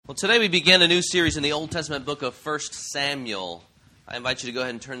Well, today we begin a new series in the Old Testament book of 1 Samuel. I invite you to go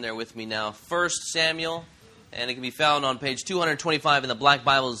ahead and turn there with me now. 1 Samuel, and it can be found on page 225 in the black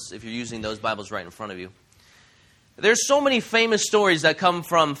Bibles if you're using those Bibles right in front of you. There's so many famous stories that come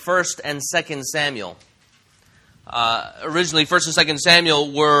from 1 and 2 Samuel. Originally, 1 and 2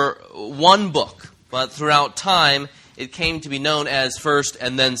 Samuel were one book, but throughout time, it came to be known as 1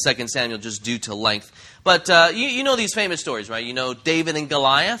 and then 2 Samuel just due to length. But you know these famous stories, right? You know David and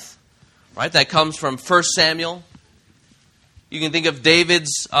Goliath, right? That comes from 1 Samuel. You can think of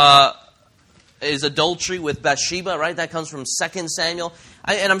David's his adultery with Bathsheba, right? That comes from 2 Samuel.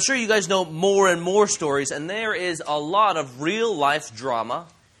 And I'm sure you guys know more and more stories, and there is a lot of real-life drama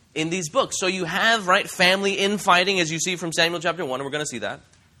in these books. So you have, right, family infighting, as you see from Samuel chapter 1, and we're going to see that.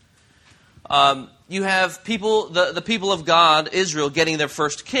 You have people, the people of God, Israel, getting their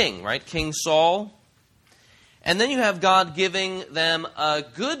first king, right? King Saul. And then you have God giving them a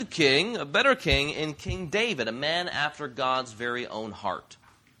good king, a better king, in King David, a man after God's very own heart.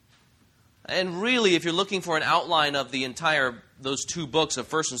 And really, if you're looking for an outline of the those two books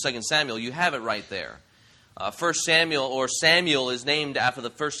of 1 and 2 Samuel, you have it right there. 1 Samuel, or Samuel, is named after the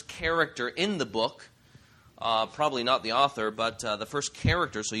first character in the book. Probably not the author, but the first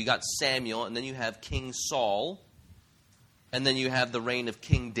character. So you got Samuel, and then you have King Saul, and then you have the reign of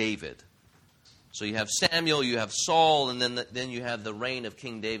King David. So you have Samuel, you have Saul, and then you have the reign of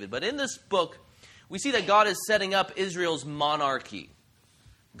King David. But in this book, we see that God is setting up Israel's monarchy.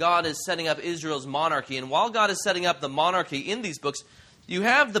 God is setting up Israel's monarchy. And while God is setting up the monarchy in these books, you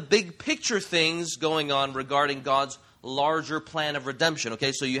have the big picture things going on regarding God's larger plan of redemption.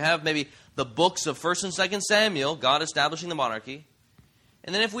 Okay, so you have maybe the books of 1 and 2 Samuel, God establishing the monarchy.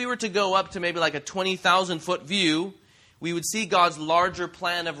 And then if we were to go up to maybe like a 20,000-foot view, we would see God's larger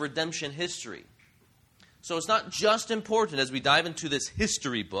plan of redemption history. So it's not just important as we dive into this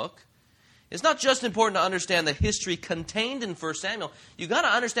history book. It's not just important to understand the history contained in 1 Samuel. You've got to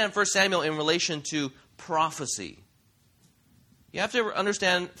understand 1 Samuel in relation to prophecy. You have to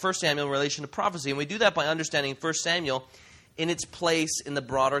understand 1 Samuel in relation to prophecy. And we do that by understanding 1 Samuel in its place in the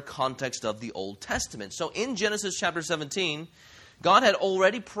broader context of the Old Testament. So in Genesis chapter 17, God had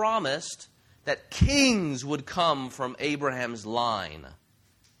already promised that kings would come from Abraham's line.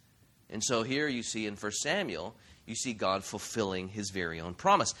 And so here you see in 1 Samuel, you see God fulfilling his very own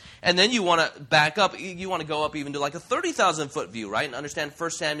promise. And then you want to back up, you want to go up even to like a 30,000-foot view, right? And understand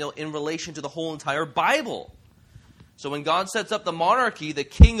 1 Samuel in relation to the whole entire Bible. So when God sets up the monarchy, the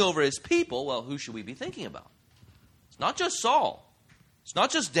king over his people, well, who should we be thinking about? It's not just Saul. It's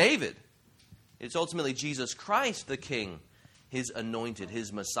not just David. It's ultimately Jesus Christ, the king, his anointed,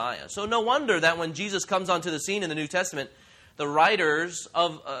 his Messiah. So no wonder that when Jesus comes onto the scene in the New Testament, the writers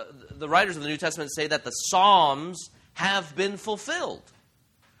of the New Testament say that the Psalms have been fulfilled.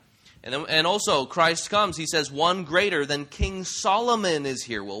 And also, Christ comes, he says, one greater than King Solomon is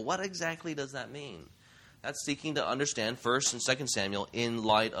here. Well, what exactly does that mean? That's seeking to understand 1 and 2 Samuel in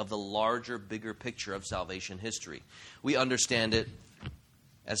light of the larger, bigger picture of salvation history. We understand it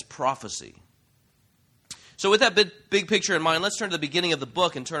as prophecy. So with that big picture in mind, let's turn to the beginning of the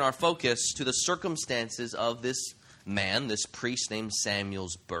book and turn our focus to the circumstances of this man, this priest named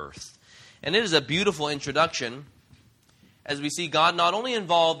Samuel's birth. And it is a beautiful introduction as we see God not only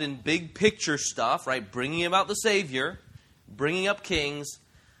involved in big picture stuff, right, bringing about the Savior, bringing up kings,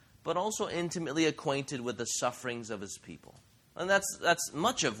 but also intimately acquainted with the sufferings of his people. And that's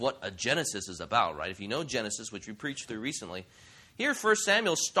much of what a Genesis is about, right? If you know Genesis, which we preached through recently, here 1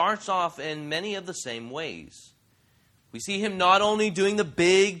 Samuel starts off in many of the same ways. We see him not only doing the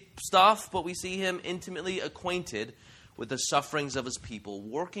big stuff, but we see him intimately acquainted with the sufferings of his people,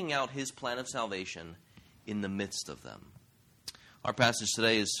 working out his plan of salvation in the midst of them. Our passage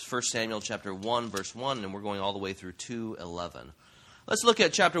today is 1 Samuel chapter 1, verse 1, and we're going all the way through 2:11. Let's look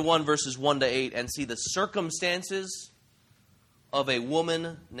at chapter 1, verses 1 to 8, and see the circumstances of a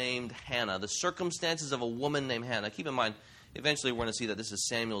woman named Hannah. The circumstances of a woman named Hannah. Keep in mind, eventually we're going to see that this is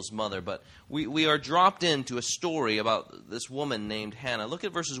Samuel's mother, but we are dropped into a story about this woman named Hannah. Look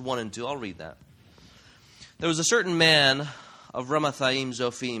at verses 1 and 2. I'll read that. There was a certain man of Ramathaim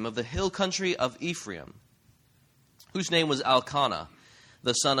Zophim, of the hill country of Ephraim, whose name was Elkanah,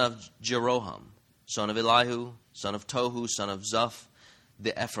 the son of Jeroham, son of Elihu, son of Tohu, son of Zuph,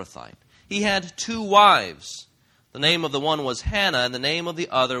 the Ephrathite. He had 2 wives. The name of the one was Hannah, and the name of the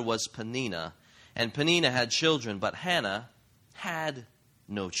other was Peninnah. And Peninnah had children, but Hannah had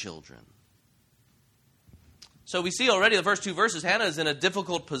no children. So we see already the first 2 verses, Hannah is in a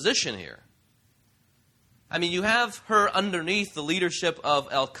difficult position here. I mean, you have her underneath the leadership of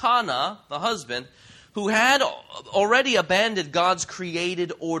Elkanah, the husband, who had already abandoned God's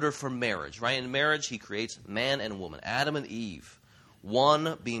created order for marriage, right? In marriage, he creates man and woman, Adam and Eve,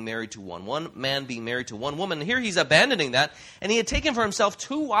 one being married to one man being married to one woman. And here he's abandoning that, and he had taken for himself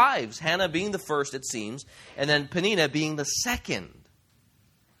two wives, Hannah being the first, it seems, and then Peninnah being the second.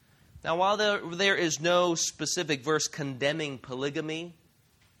 Now, while there is no specific verse condemning polygamy,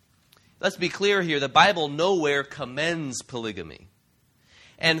 let's be clear here, the Bible nowhere commends polygamy.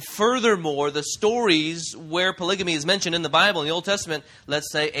 And furthermore, the stories where polygamy is mentioned in the Bible, in the Old Testament,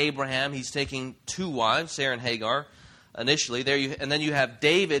 let's say Abraham, he's taking two wives, Sarah and Hagar, initially. And then you have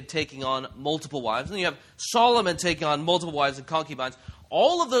David taking on multiple wives. And then you have Solomon taking on multiple wives and concubines.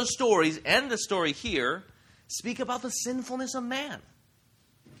 All of those stories, and the story here, speak about the sinfulness of man.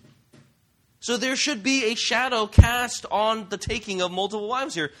 So there should be a shadow cast on the taking of multiple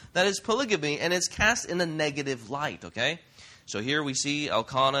wives here. That is polygamy, and it's cast in a negative light, okay? So here we see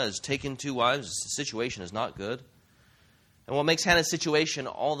Elkanah has taken two wives. The situation is not good. And what makes Hannah's situation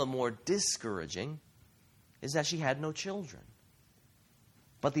all the more discouraging is that she had no children.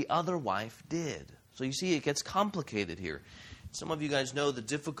 But the other wife did. So you see, it gets complicated here. Some of you guys know the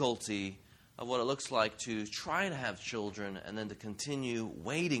difficulty of what it looks like to try to have children and then to continue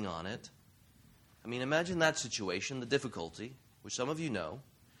waiting on it. I mean, imagine that situation, the difficulty, which some of you know,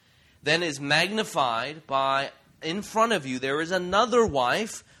 then is magnified by, in front of you, there is another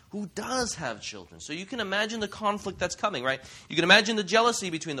wife who does have children. So you can imagine the conflict that's coming, right? You can imagine the jealousy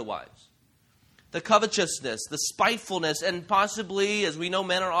between the wives, the covetousness, the spitefulness, and possibly, as we know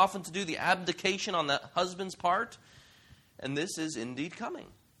men are often to do, the abdication on the husband's part. And this is indeed coming.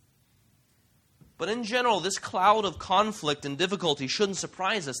 But in general, this cloud of conflict and difficulty shouldn't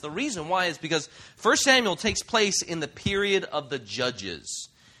surprise us. The reason why is because 1 Samuel takes place in the period of the judges.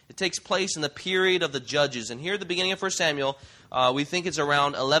 It takes place in the period of the judges. And here at the beginning of 1 Samuel, we think it's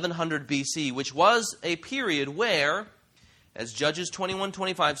around 1100 BC, which was a period where, as Judges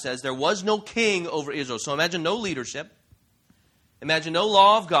 21:25 says, there was no king over Israel. So imagine no leadership. Imagine no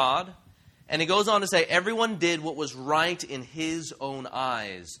law of God. And it goes on to say, everyone did what was right in his own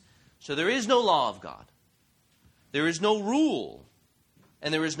eyes. So there is no law of God. There is no rule.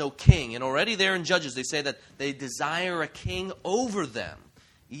 And there is no king. And already there in Judges, they say that they desire a king over them,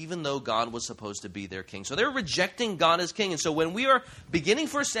 even though God was supposed to be their king. So they're rejecting God as king. And so when we are beginning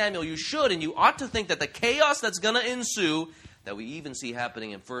 1 Samuel, you should and you ought to think that the chaos that's going to ensue, that we even see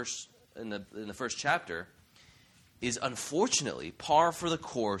happening in the first chapter, is unfortunately par for the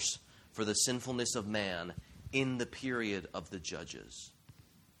course for the sinfulness of man in the period of the judges.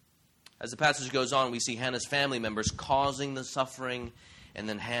 As the passage goes on, we see Hannah's family members causing the suffering, and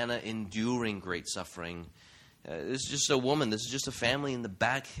then Hannah enduring great suffering. This is just a woman. This is just a family in the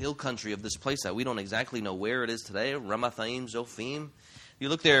back hill country of this place that we don't exactly know where it is today, Ramathaim, Zophim. You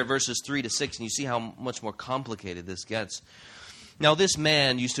look there at verses 3 to 6, and you see how much more complicated this gets. Now this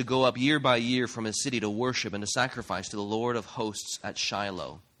man used to go up year by year from his city to worship and to sacrifice to the Lord of hosts at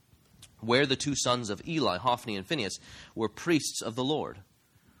Shiloh, where the two sons of Eli, Hophni and Phinehas, were priests of the Lord.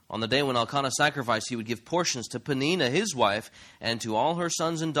 On the day when Elkanah sacrificed, he would give portions to Peninnah, his wife, and to all her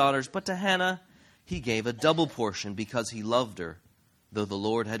sons and daughters. But to Hannah, he gave a double portion because he loved her, though the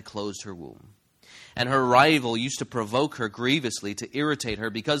Lord had closed her womb. And her rival used to provoke her grievously to irritate her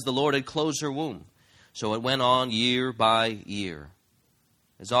because the Lord had closed her womb. So it went on year by year.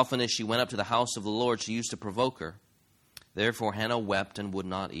 As often as she went up to the house of the Lord, she used to provoke her. Therefore Hannah wept and would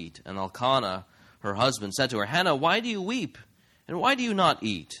not eat. And Elkanah, her husband, said to her, Hannah, why do you weep? And why do you not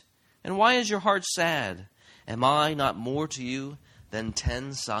eat? And why is your heart sad? Am I not more to you than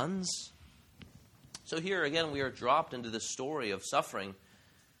 10 sons? So here again we are dropped into this story of suffering,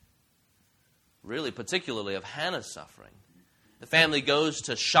 really particularly of Hannah's suffering. The family goes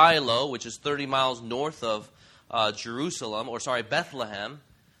to Shiloh, which is 30 miles north of Bethlehem.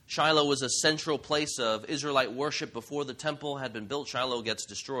 Shiloh was a central place of Israelite worship before the temple had been built. Shiloh gets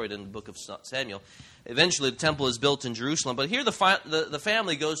destroyed in the book of Samuel. Eventually, the temple is built in Jerusalem. But here the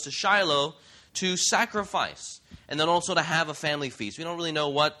family goes to Shiloh to sacrifice and then also to have a family feast. We don't really know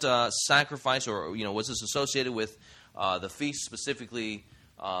what sacrifice or, was this associated with the feast specifically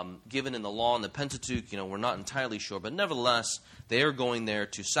given in the law in the Pentateuch. We're not entirely sure. But nevertheless, they are going there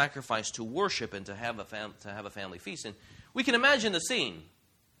to sacrifice, to worship, and to have a family feast. And we can imagine the scene.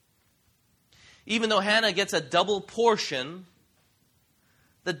 Even though Hannah gets a double portion,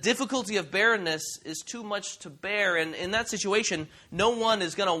 the difficulty of barrenness is too much to bear. And in that situation, no one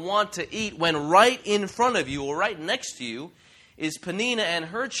is going to want to eat when right in front of you or right next to you is Peninnah and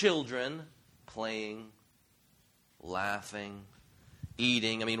her children playing, laughing,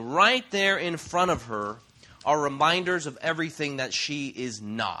 eating. I mean, right there in front of her are reminders of everything that she is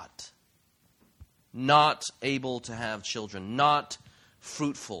not. not able to have children, not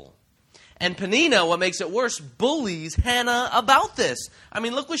fruitful. And Peninnah, what makes it worse, bullies Hannah about this. I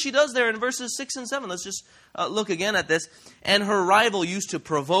mean, look what she does there in verses 6 and 7. Let's just look again at this. And her rival used to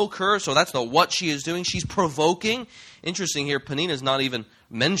provoke her. So that's not what she is doing. She's provoking. Interesting here, Peninnah is not even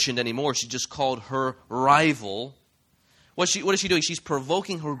mentioned anymore. She's just called her rival. What is she doing? She's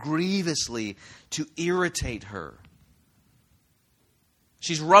provoking her grievously to irritate her.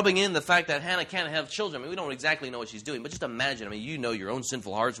 She's rubbing in the fact that Hannah can't have children. I mean, we don't exactly know what she's doing, but just imagine. I mean, you know your own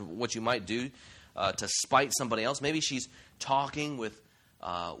sinful hearts, what you might do to spite somebody else. Maybe she's talking with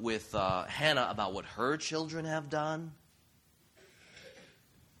Hannah about what her children have done.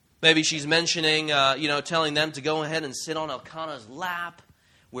 Maybe she's mentioning, telling them to go ahead and sit on Elkanah's lap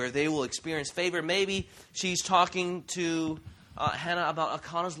where they will experience favor. Maybe she's talking to Hannah about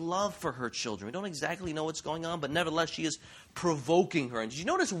Elkanah's love for her children. We don't exactly know what's going on, but nevertheless, she is provoking her. And did you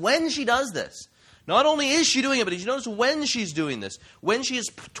notice when she does this? Not only is she doing it, but did you notice when she's doing this? When she is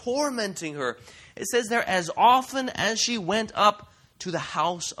tormenting her. It says there, as often as she went up to the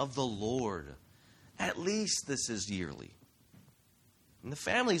house of the Lord. At least this is yearly. And the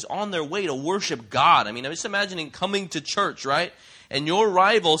family's on their way to worship God. I mean, I'm just imagining coming to church, right? And your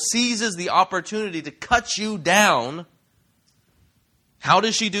rival seizes the opportunity to cut you down. How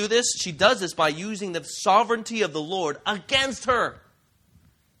does she do this? She does this by using the sovereignty of the Lord against her.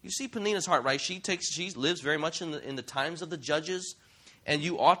 You see Peninnah's heart, right? She lives very much in the times of the judges, and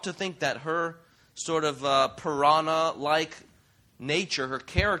you ought to think that her sort of piranha-like nature, her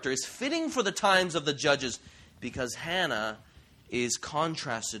character, is fitting for the times of the judges because Hannah is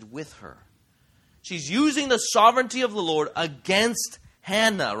contrasted with her. She's using the sovereignty of the Lord against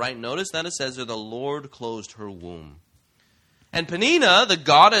Hannah, right? Notice that it says that the Lord closed her womb. And Peninnah, the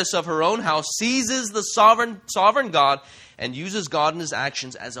goddess of her own house, seizes the sovereign God and uses God in his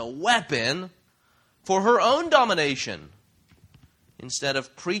actions as a weapon for her own domination, instead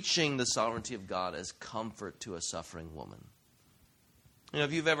of preaching the sovereignty of God as comfort to a suffering woman. You know,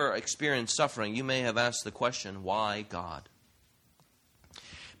 if you've ever experienced suffering, you may have asked the question, why God?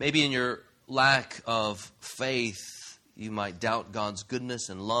 Maybe in your lack of faith, you might doubt God's goodness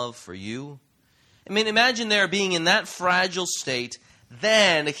and love for you. I mean, imagine there being in that fragile state,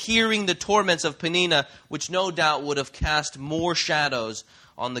 then hearing the torments of Peninnah, which no doubt would have cast more shadows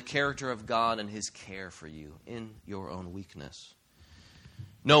on the character of God and his care for you in your own weakness.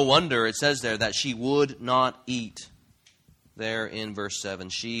 No wonder it says there that she would not eat. There in verse 7,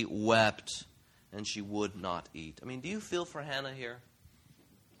 she wept and she would not eat. I mean, do you feel for Hannah here?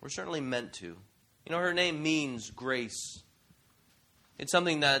 We're certainly meant to. You know, her name means grace. It's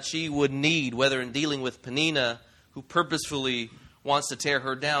something that she would need, whether in dealing with Peninnah, who purposefully wants to tear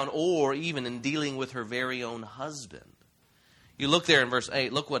her down, or even in dealing with her very own husband. You look there in verse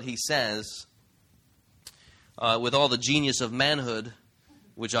 8, look what he says. With all the genius of manhood,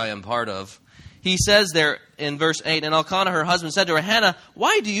 which I am part of. He says there in verse 8, and Elkanah, her husband, said to her, Hannah,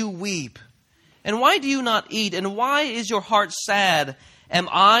 why do you weep? And why do you not eat? And why is your heart sad? Am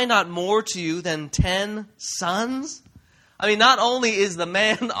I not more to you than 10 sons? I mean, not only is the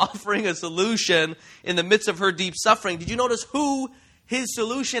man offering a solution in the midst of her deep suffering, did you notice who his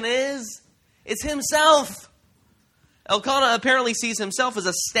solution is? It's himself. Elkanah apparently sees himself as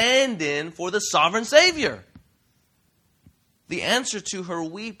a stand-in for the sovereign Savior. The answer to her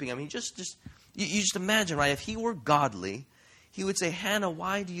weeping, I mean, you just imagine, right? If he were godly, he would say, Hannah,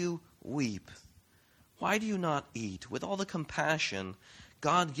 why do you weep? Why do you not eat? With all the compassion,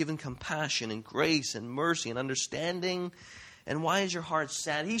 God-given compassion and grace and mercy and understanding. And why is your heart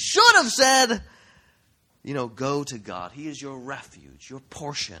sad? He should have said, go to God. He is your refuge, your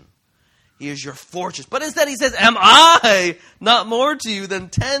portion. He is your fortress. But instead he says, am I not more to you than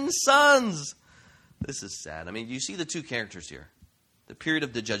 10 sons? This is sad. I mean, you see the two characters here. The period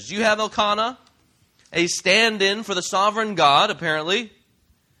of the judges. You have Elkanah, a stand-in for the sovereign God, apparently.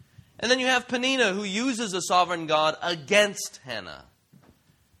 And then you have Peninnah, who uses the sovereign God against Hannah.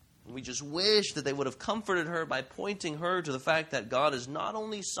 We just wish that they would have comforted her by pointing her to the fact that God is not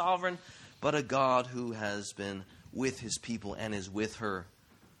only sovereign, but a God who has been with his people and is with her.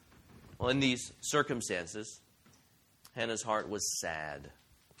 Well, in these circumstances, Hannah's heart was sad.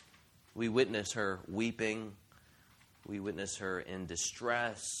 We witness her weeping. We witness her in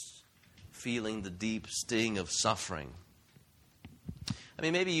distress, feeling the deep sting of suffering. I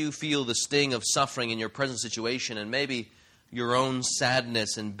mean, maybe you feel the sting of suffering in your present situation, and maybe your own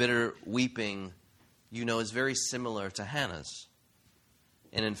sadness and bitter weeping, is very similar to Hannah's.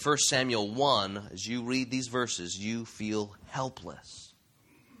 And in 1 Samuel 1, as you read these verses, you feel helpless.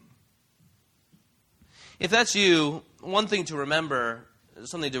 If that's you, one thing to remember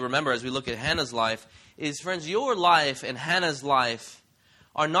something to remember as we look at Hannah's life is, friends, your life and Hannah's life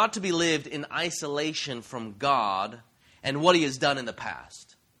are not to be lived in isolation from God and what He has done in the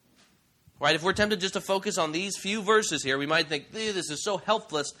past. Right? If we're tempted just to focus on these few verses here, we might think, this is so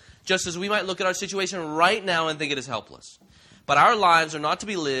helpless, just as we might look at our situation right now and think it is helpless. But our lives are not to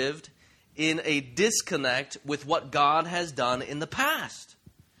be lived in a disconnect with what God has done in the past.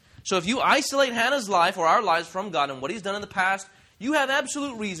 So if you isolate Hannah's life or our lives from God and what He's done in the past, you have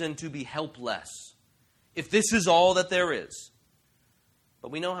absolute reason to be helpless, if this is all that there is.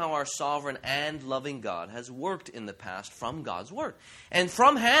 But we know how our sovereign and loving God has worked in the past from God's Word. And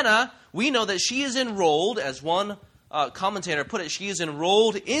from Hannah, we know that she is enrolled, as one commentator put it, she is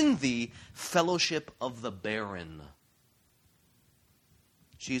enrolled in the fellowship of the barren.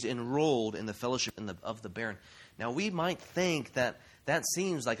 She's enrolled in the fellowship of the barren. Now, we might think that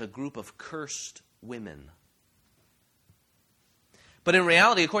seems like a group of cursed women. But in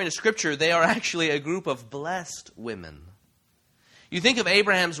reality, according to Scripture, they are actually a group of blessed women. You think of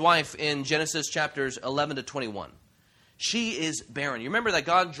Abraham's wife in Genesis chapters 11 to 21. She is barren. You remember that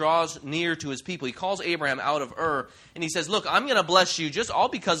God draws near to His people. He calls Abraham out of Ur, and He says, look, I'm going to bless you just all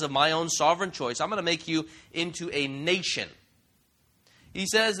because of my own sovereign choice. I'm going to make you into a nation. He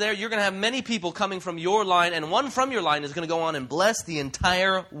says there, you're going to have many people coming from your line, and one from your line is going to go on and bless the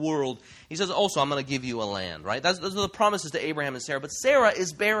entire world. He says, also, I'm going to give you a land, right? Those are the promises to Abraham and Sarah. But Sarah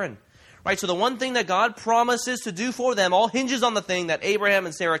is barren, right? So the one thing that God promises to do for them all hinges on the thing that Abraham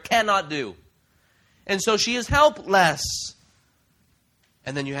and Sarah cannot do. And so she is helpless.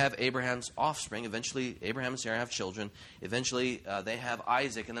 And then you have Abraham's offspring. Eventually, Abraham and Sarah have children. Eventually, they have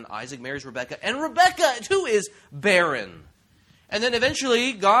Isaac, and then Isaac marries Rebekah. And Rebekah, too, is barren. And then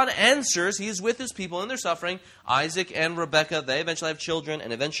eventually, God answers. He is with His people in their suffering. Isaac and Rebekah, they eventually have children.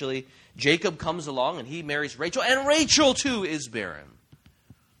 And eventually, Jacob comes along and he marries Rachel. And Rachel, too, is barren.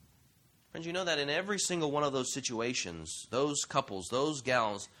 Friends, you know that in every single one of those situations, those couples, those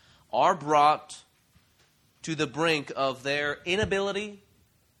gals, are brought to the brink of their inability,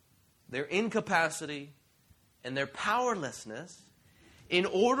 their incapacity, and their powerlessness, in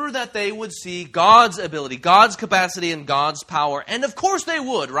order that they would see God's ability, God's capacity, and God's power. And of course they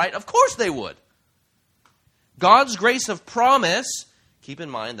would, right? Of course they would. God's grace of promise, keep in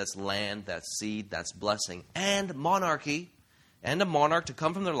mind that's land, that's seed, that's blessing, and monarchy, and a monarch to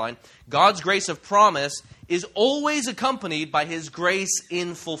come from their line. God's grace of promise is always accompanied by His grace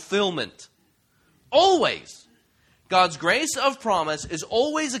in fulfillment. Always. God's grace of promise is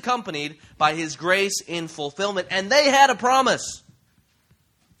always accompanied by His grace in fulfillment. And they had a promise.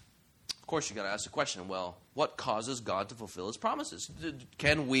 Of course, you've got to ask the question, well, what causes God to fulfill His promises?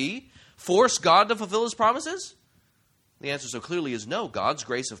 Can we force God to fulfill His promises? The answer so clearly is no. God's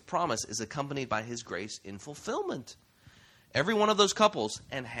grace of promise is accompanied by His grace in fulfillment. Every one of those couples,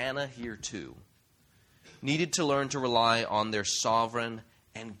 and Hannah here too, needed to learn to rely on their sovereign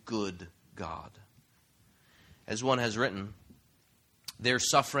and good God. As one has written, their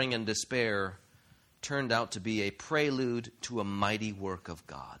suffering and despair turned out to be a prelude to a mighty work of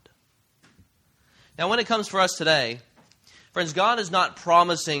God. Now, when it comes for us today, friends, God is not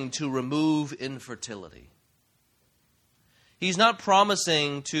promising to remove infertility. He's not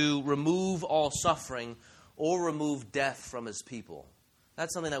promising to remove all suffering or remove death from His people.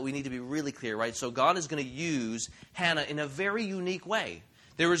 That's something that we need to be really clear, right? So God is going to use Hannah in a very unique way.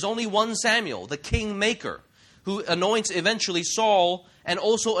 There is only one Samuel, the kingmaker, who anoints eventually Saul and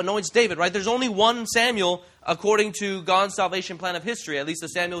also anoints David, right? There's only one Samuel according to God's salvation plan of history, at least the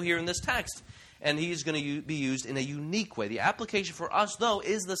Samuel here in this text. And he's going to be used in a unique way. The application for us, though,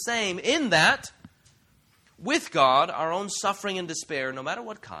 is the same in that with God, our own suffering and despair, no matter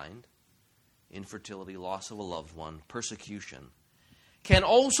what kind, infertility, loss of a loved one, persecution, can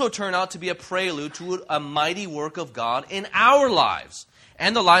also turn out to be a prelude to a mighty work of God in our lives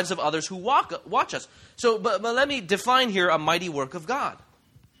and the lives of others who watch us. So, but let me define here a mighty work of God.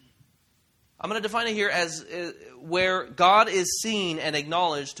 I'm going to define it here as where God is seen and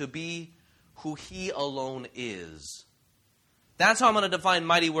acknowledged to be who He alone is. That's how I'm going to define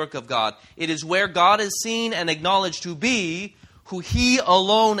mighty work of God. It is where God is seen and acknowledged to be who He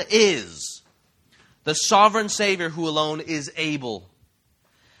alone is. The sovereign Savior who alone is able.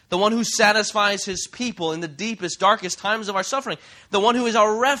 The one who satisfies His people in the deepest, darkest times of our suffering. The one who is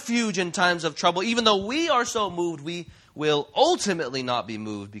our refuge in times of trouble. Even though we are so moved, we will ultimately not be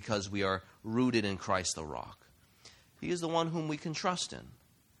moved because we are rooted in Christ the rock. He is the one whom we can trust in,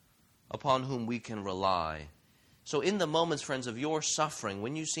 upon whom we can rely. So in the moments, friends, of your suffering,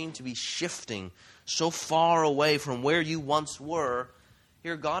 when you seem to be shifting so far away from where you once were,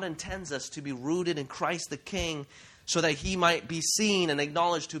 here God intends us to be rooted in Christ the King, so that he might be seen and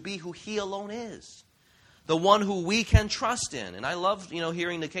acknowledged to be who he alone is. The one who we can trust in. And I loved,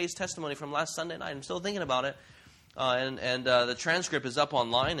 hearing Nikkei's testimony from last Sunday night. I'm still thinking about it. The transcript is up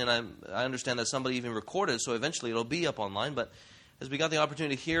online, and I understand that somebody even recorded it, so eventually it'll be up online. But as we got the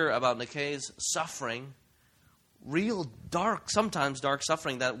opportunity to hear about Nikkei's suffering, real dark, sometimes dark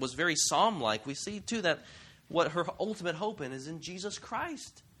suffering that was very psalm-like, we see too that what her ultimate hope in is in Jesus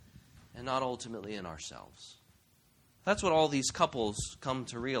Christ and not ultimately in ourselves. That's what all these couples come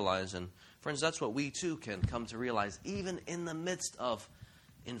to realize. And friends, that's what we too can come to realize even in the midst of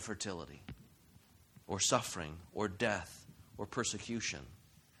infertility or suffering or death or persecution.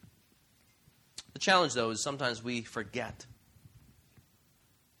 The challenge, though, is sometimes we forget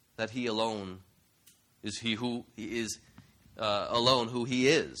that He alone is He who is alone who He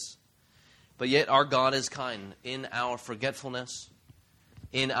is. But yet our God is kind. In our forgetfulness,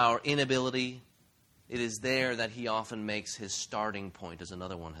 in our inability, it is there that He often makes His starting point, as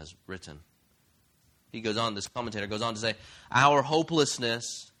another one has written. This commentator goes on to say, our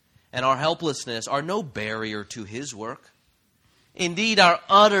hopelessness and our helplessness are no barrier to His work. Indeed, our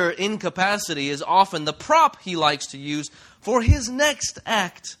utter incapacity is often the prop He likes to use for His next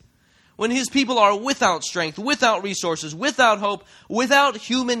act. When His people are without strength, without resources, without hope, without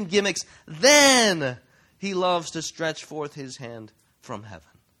human gimmicks, then He loves to stretch forth His hand from heaven.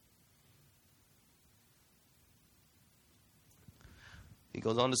 He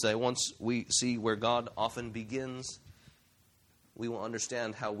goes on to say, once we see where God often begins, we will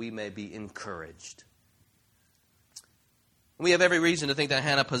understand how we may be encouraged. We have every reason to think that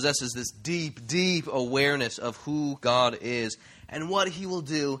Hannah possesses this deep, deep awareness of who God is and what He will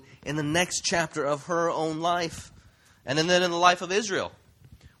do in the next chapter of her own life and then in the life of Israel,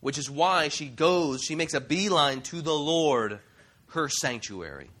 which is why she makes a beeline to the Lord, her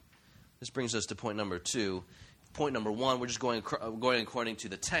sanctuary. This brings us to point number 2. Point number 1, we're just going according to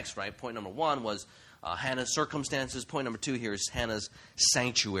the text, right? Point number 1 was Hannah's circumstances. Point number 2 here is Hannah's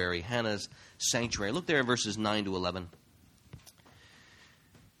sanctuary. Hannah's sanctuary. Look there in verses 9 to 11.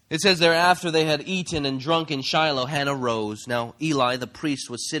 It says, thereafter they had eaten and drunk in Shiloh, Hannah rose. Now Eli the priest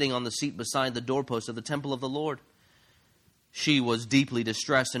was sitting on the seat beside the doorpost of the temple of the Lord. She was deeply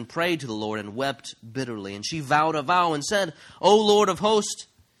distressed and prayed to the Lord and wept bitterly. And she vowed a vow and said, O Lord of hosts,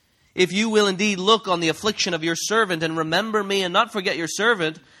 if you will indeed look on the affliction of your servant and remember me and not forget your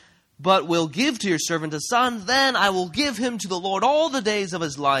servant, but will give to your servant a son, then I will give him to the Lord all the days of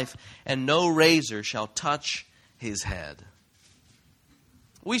his life, and no razor shall touch his head.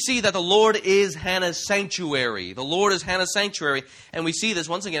 We see that the Lord is Hannah's sanctuary. The Lord is Hannah's sanctuary. And we see this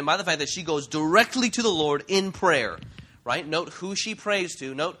once again by the fact that she goes directly to the Lord in prayer. Right? Note who she prays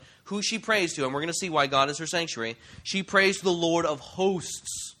to. And we're going to see why God is her sanctuary. She prays to the Lord of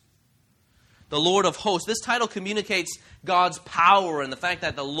hosts. The Lord of hosts. This title communicates God's power and the fact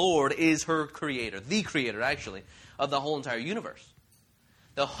that the Lord is her creator. The creator, actually, of the whole entire universe.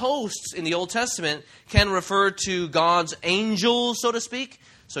 The hosts in the Old Testament can refer to God's angels, so to speak.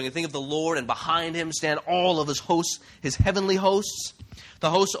 So you can think of the Lord, and behind Him stand all of His hosts, His heavenly hosts. The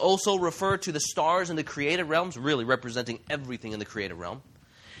hosts also refer to the stars in the created realms, really representing everything in the created realm.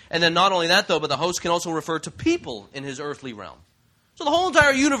 And then not only that, though, but the hosts can also refer to people in His earthly realm. So the whole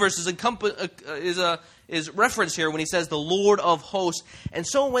entire universe is referenced here when He says the Lord of hosts. And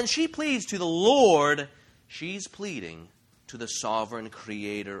so when she pleads to the Lord, she's pleading to the sovereign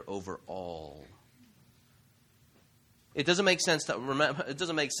creator over all. It doesn't make sense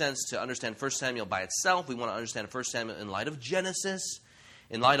to understand 1 Samuel by itself. We want to understand 1 Samuel in light of Genesis,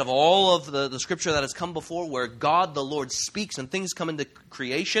 in light of all of the scripture that has come before, where God the Lord speaks and things come into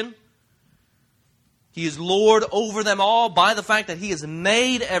creation. He is Lord over them all by the fact that He has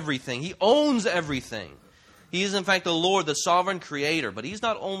made everything. He owns everything. He is in fact the Lord, the sovereign creator. But He's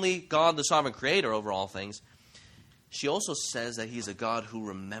not only God, the sovereign creator over all things. She also says that He's a God who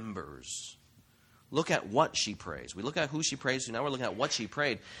remembers. Look at what she prays. We look at who she prays to. Now we're looking at what she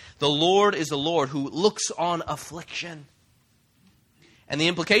prayed. The Lord is the Lord who looks on affliction. And the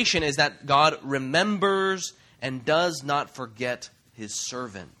implication is that God remembers and does not forget His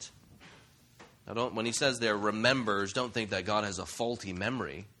servant. Now when He says there remembers, don't think that God has a faulty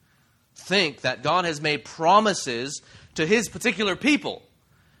memory. Think that God has made promises to His particular people.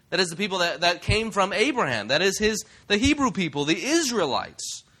 That is the people that came from Abraham. That is the Hebrew people, the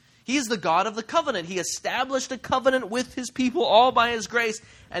Israelites. He is the God of the covenant. He established a covenant with His people all by His grace.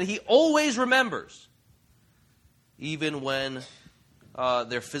 And He always remembers. Even when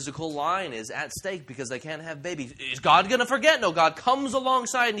their physical line is at stake because they can't have babies. Is God going to forget? No, God comes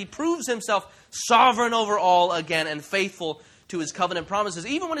alongside and He proves Himself sovereign over all again and faithful to His covenant promises.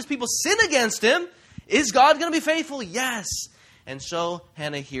 Even when His people sin against Him, Is God going to be faithful? Yes. And so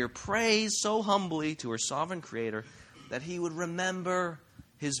Hannah here prays so humbly to her sovereign Creator that He would remember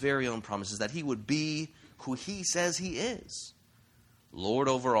His very own promises, that He would be who He says He is. Lord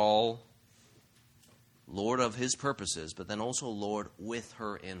over all, Lord of His purposes, but then also Lord with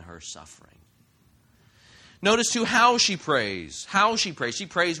her in her suffering. Notice too how she prays. How she prays. She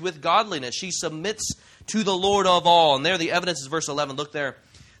prays with godliness. She submits to the Lord of all. And there the evidence is verse 11. Look there.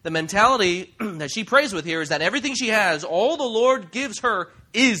 The mentality that she prays with here is that everything she has, all the Lord gives her,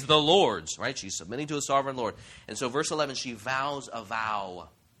 is the Lord's. Right? She's submitting to a sovereign Lord. And so verse 11, she vows a vow.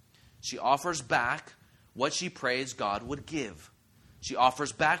 She offers back what she prays God would give. She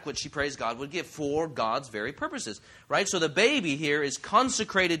offers back what she prays God would give for God's very purposes. Right? So the baby here is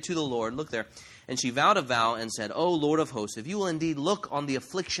consecrated to the Lord. Look there. And she vowed a vow and said, O Lord of hosts, if you will indeed look on the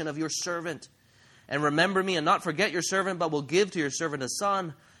affliction of your servant, and remember me, and not forget your servant, but will give to your servant a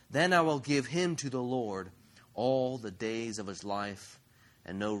son, then I will give him to the Lord all the days of his life,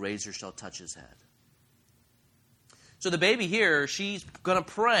 and no razor shall touch his head. So the baby here, she's going to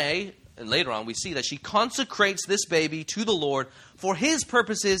pray, and later on we see that she consecrates this baby to the Lord for His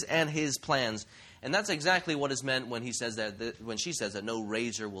purposes and His plans. And that's exactly what is meant when he says that when she says that no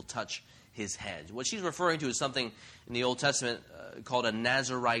razor will touch his head. What she's referring to is something in the Old Testament called a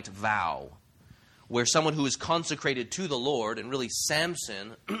Nazirite vow, where someone who is consecrated to the Lord, and really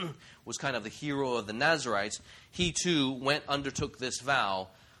Samson was kind of the hero of the Nazirites, he too undertook this vow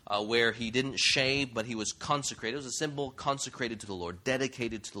where he didn't shave, but he was consecrated. It was a symbol, consecrated to the Lord,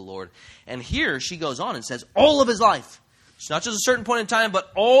 dedicated to the Lord. And here she goes on and says, all of his life. It's not just a certain point in time,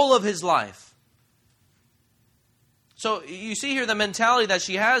 but all of his life. So you see here the mentality that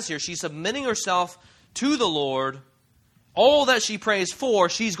she has here. She's submitting herself to the Lord. All that she prays for,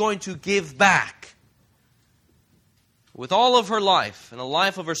 she's going to give back. With all of her life and the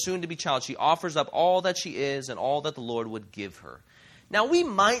life of her soon-to-be child, she offers up all that she is and all that the Lord would give her. Now we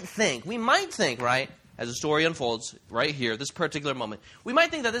might think, right, as the story unfolds right here, this particular moment, we might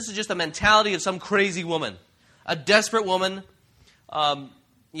think that this is just the mentality of some crazy woman, a desperate woman,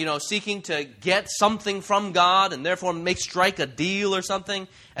 seeking to get something from God and therefore strike a deal or something,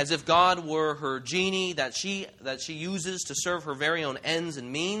 as if God were her genie that she uses to serve her very own ends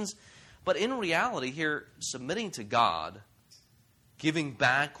and means. But in reality here, submitting to God, giving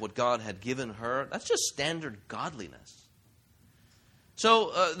back what God had given her, that's just standard godliness.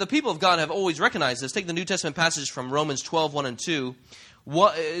 So the people of God have always recognized this. Take the New Testament passage from Romans 12, 1 and 2.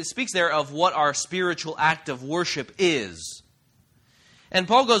 It speaks there of what our spiritual act of worship is. And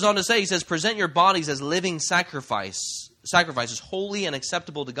Paul goes on to say, he says, present your bodies as living sacrifices, holy and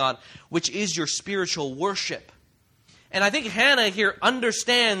acceptable to God, which is your spiritual worship. And I think Hannah here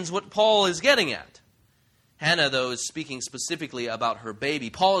understands what Paul is getting at. Hannah, though, is speaking specifically about her baby.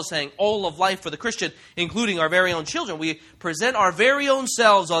 Paul is saying all of life for the Christian, including our very own children. We present our very own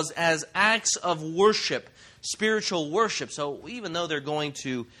selves as acts of worship, spiritual worship. So even though they're going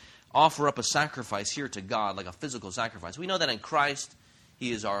to offer up a sacrifice here to God, like a physical sacrifice, we know that in Christ,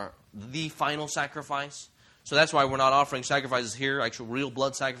 He is the final sacrifice. So that's why we're not offering sacrifices here, actual real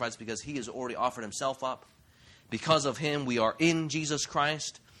blood sacrifice, because He has already offered Himself up. Because of Him, we are in Jesus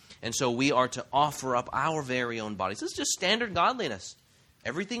Christ. And so we are to offer up our very own bodies. This is just standard godliness.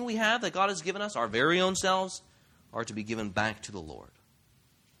 Everything we have that God has given us, our very own selves, are to be given back to the Lord.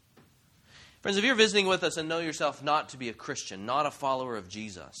 Friends, if you're visiting with us and know yourself not to be a Christian, not a follower of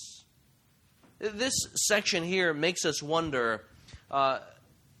Jesus, this section here makes us wonder,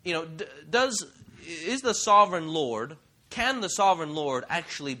 is the sovereign Lord, can the sovereign Lord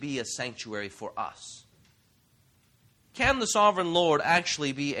actually be a sanctuary for us? Can the sovereign Lord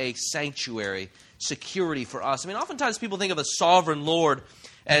actually be a sanctuary, security for us? I mean, oftentimes people think of the sovereign Lord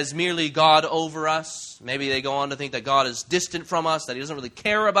as merely God over us. Maybe they go on to think that God is distant from us, that He doesn't really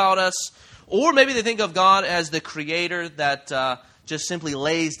care about us. Or maybe they think of God as the Creator that just simply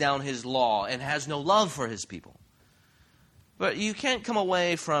lays down His law and has no love for His people. But you can't come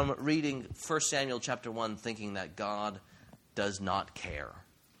away from reading 1 Samuel chapter 1 thinking that God does not care.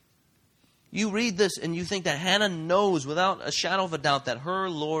 You read this and you think that Hannah knows without a shadow of a doubt that her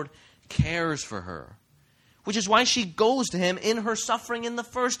Lord cares for her, which is why she goes to Him in her suffering in the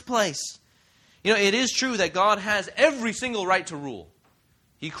first place. It is true that God has every single right to rule.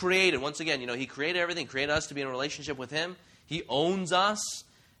 He created, once again, He created everything, created us to be in a relationship with Him. He owns us,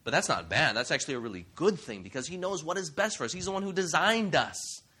 but that's not bad. That's actually a really good thing because He knows what is best for us. He's the one who designed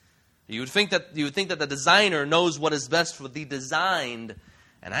us. You would think that the designer knows what is best for the designed.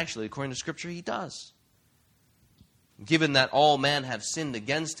 And actually, according to Scripture, He does. Given that all men have sinned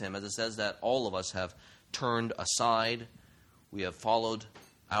against Him, as it says that all of us have turned aside, we have followed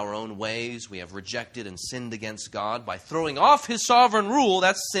our own ways. We have rejected and sinned against God by throwing off His sovereign rule.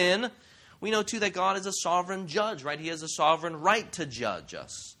 That's sin. We know, too, that God is a sovereign judge, right? He has a sovereign right to judge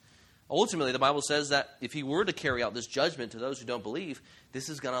us. Ultimately, the Bible says that if He were to carry out this judgment to those who don't believe, this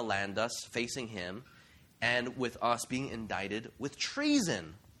is going to land us facing Him and with us being indicted with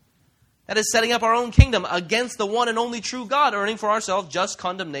treason. That is setting up our own kingdom against the one and only true God, earning for ourselves just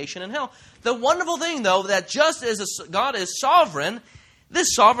condemnation in hell. The wonderful thing, though, that just as God is sovereign,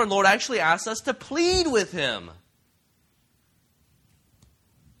 this sovereign Lord actually asks us to plead with Him.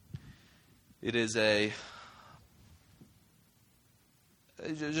 It is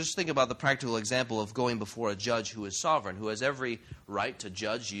just think about the practical example of going before a judge who is sovereign, who has every right to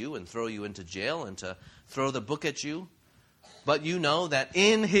judge you and throw you into jail and to throw the book at you. But you know that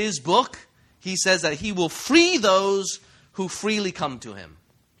in His book, He says that He will free those who freely come to Him.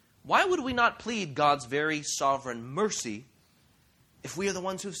 Why would we not plead God's very sovereign mercy if we are the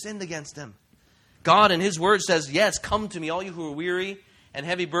ones who have sinned against Him? God in His Word says, yes, come to me, all you who are weary and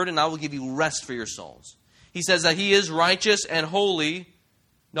heavy burden, I will give you rest for your souls. He says that He is righteous and holy,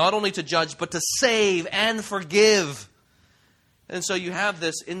 not only to judge, but to save and forgive. And so you have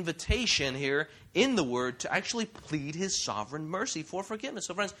this invitation here in the Word to actually plead His sovereign mercy for forgiveness.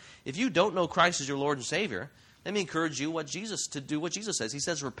 So friends, if you don't know Christ as your Lord and Savior, let me encourage you to do what Jesus says. He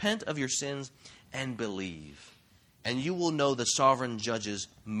says, repent of your sins and believe. And you will know the sovereign judge's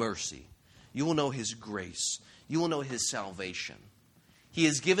mercy. You will know His grace. You will know His salvation. He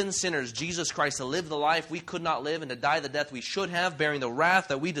has given sinners Jesus Christ to live the life we could not live and to die the death we should have, bearing the wrath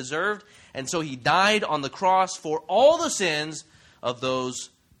that we deserved. And so He died on the cross for all the sins of those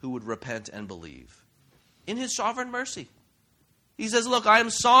who would repent and believe. In His sovereign mercy. He says, look, I am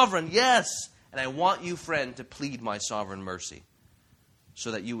sovereign, yes, and I want you, friend, to plead my sovereign mercy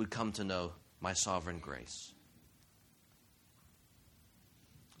so that you would come to know my sovereign grace.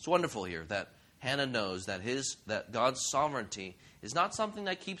 It's wonderful here that Hannah knows that God's sovereignty is not something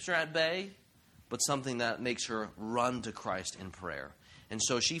that keeps her at bay, but something that makes her run to Christ in prayer. And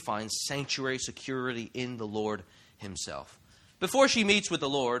so she finds sanctuary security in the Lord Himself. Before she meets with the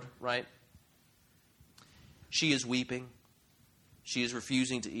Lord, right, she is weeping. She is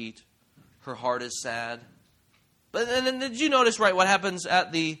refusing to eat. Her heart is sad. But then did you notice, right, what happens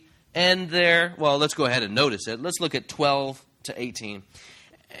at the end there? Well, let's go ahead and notice it. Let's look at 12 to 18.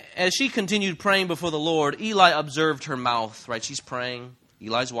 As she continued praying before the Lord, Eli observed her mouth, right? She's praying.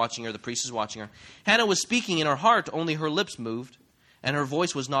 Eli's watching her. The priest is watching her. Hannah was speaking in her heart. Only her lips moved, and her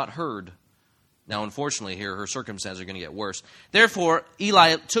voice was not heard. Now, unfortunately, here, her circumstances are going to get worse. Therefore,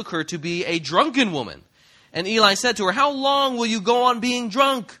 Eli took her to be a drunken woman. And Eli said to her, how long will you go on being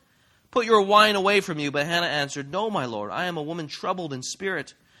drunk? Put your wine away from you. But Hannah answered, no, my lord, I am a woman troubled in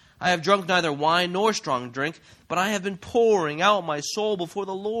spirit. I have drunk neither wine nor strong drink, but I have been pouring out my soul before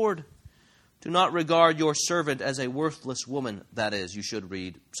the Lord. Do not regard your servant as a worthless woman. That is, you should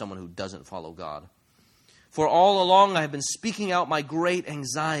read someone who doesn't follow God. For all along I have been speaking out my great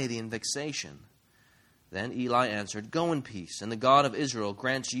anxiety and vexation. Then Eli answered, go in peace, and the God of Israel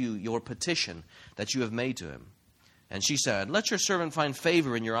grants you your petition that you have made to Him. And she said, let your servant find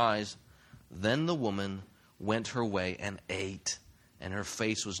favor in your eyes. Then the woman went her way and ate, and her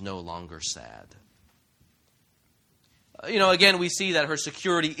face was no longer sad. Again, we see that her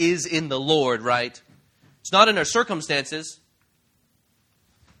security is in the Lord, right? It's not in her circumstances.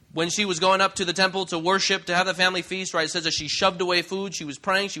 When she was going up to the temple to worship, to have the family feast, right, it says that she shoved away food, she was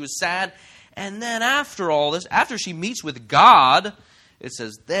praying, she was sad. And then after all this, after she meets with God, it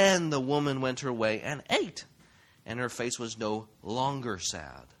says, then the woman went her way and ate, and her face was no longer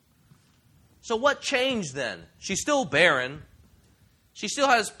sad. So what changed then? She's still barren. She still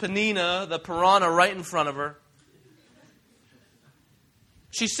has Penina, the piranha, right in front of her.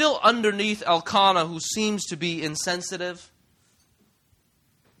 She's still underneath Elkanah, who seems to be insensitive.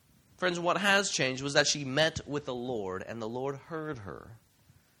 Friends, what has changed was that she met with the Lord, and the Lord heard her.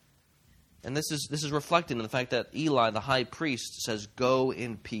 And this is reflected in the fact that Eli, the high priest, says, go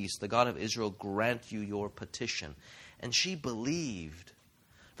in peace. The God of Israel grant you your petition. And she believed.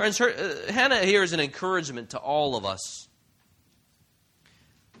 Friends, Hannah here is an encouragement to all of us.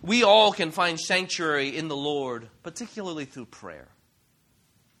 We all can find sanctuary in the Lord, particularly through prayer.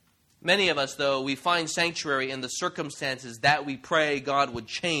 Many of us, though, we find sanctuary in the circumstances that we pray God would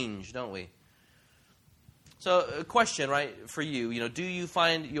change, don't we? So a question, right, for you, do you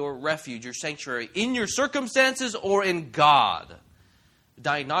find your refuge, your sanctuary, in your circumstances or in God?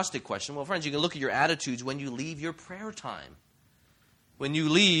 Diagnostic question. Well, friends, you can look at your attitudes when you leave your prayer time. When you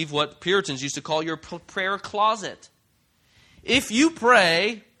leave what Puritans used to call your prayer closet. If we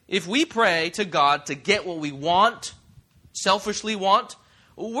pray to God to get what we want, selfishly want,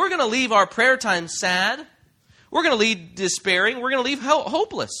 we're going to leave our prayer time sad. We're going to leave despairing. We're going to leave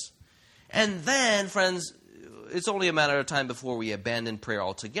hopeless. And then, friends, it's only a matter of time before we abandon prayer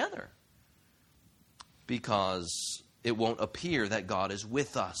altogether. Because it won't appear that God is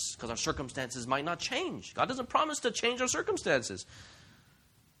with us. Because our circumstances might not change. God doesn't promise to change our circumstances.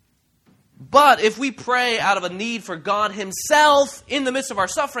 But if we pray out of a need for God Himself in the midst of our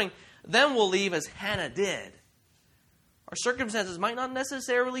suffering, then we'll leave as Hannah did. Our circumstances might not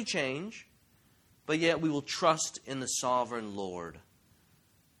necessarily change, but yet we will trust in the sovereign Lord.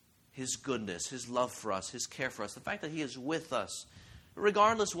 His goodness, His love for us, His care for us, the fact that He is with us,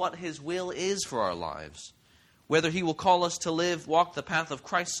 regardless what His will is for our lives. Whether He will call us to walk the path of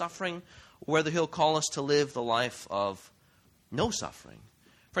Christ's suffering, or whether He'll call us to live the life of no suffering.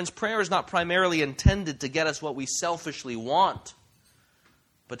 Friends, prayer is not primarily intended to get us what we selfishly want,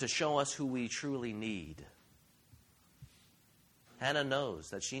 but to show us who we truly need. Hannah knows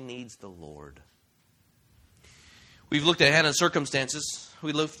that she needs the Lord. We've looked at Hannah's circumstances.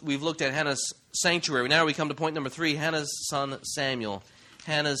 We've looked at Hannah's sanctuary. Now we come to point number 3, Hannah's son Samuel.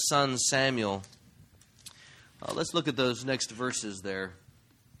 Hannah's son Samuel. Let's look at those next verses there.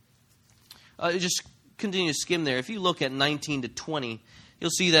 Just continue to skim there. If you look at 19 to 20,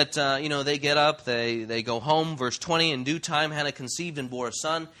 you'll see that, they get up, they go home. Verse 20, in due time Hannah conceived and bore a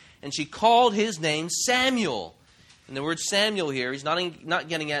son, and she called his name Samuel. And the word Samuel here, he's not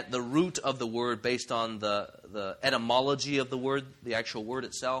getting at the root of the word based on the etymology of the word, the actual word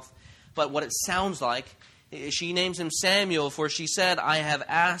itself. But what it sounds like, she names him Samuel, for she said, I have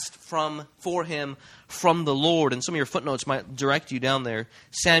asked for him from the Lord. And some of your footnotes might direct you down there.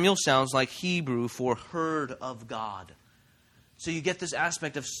 Samuel sounds like Hebrew for heard of God. So you get this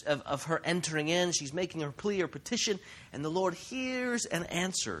aspect of her entering in. She's making her plea or petition, and the Lord hears and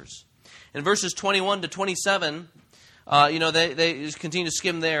answers. In verses 21 to 27, they just continue to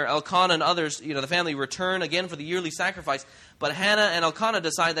skim there. Elkanah and others, the family return again for the yearly sacrifice. But Hannah and Elkanah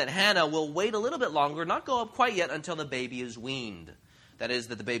decide that Hannah will wait a little bit longer, not go up quite yet until the baby is weaned. That is,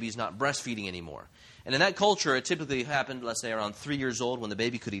 that the baby is not breastfeeding anymore. And in that culture, it typically happened, let's say, around 3 years old when the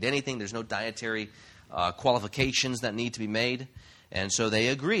baby could eat anything. There's no dietary qualifications that need to be made. And so they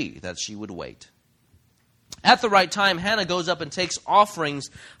agree that she would wait. At the right time, Hannah goes up and takes offerings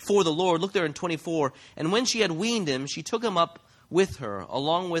for the Lord. Look there in 24. And when she had weaned him, she took him up with her,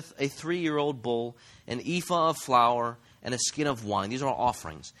 along with a 3-year-old bull, an ephah of flour, and a skin of wine. These are all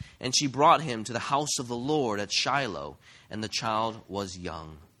offerings. And she brought him to the house of the Lord at Shiloh, and the child was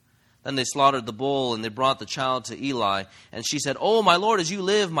young. Then they slaughtered the bull, and they brought the child to Eli. And she said, Oh, my Lord, as you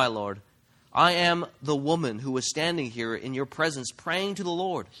live, my Lord, I am the woman who was standing here in your presence praying to the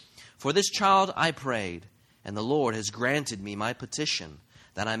Lord. For this child I prayed, and the Lord has granted me my petition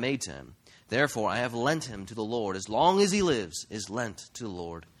that I made to him. Therefore I have lent him to the Lord. As long as he lives is lent to the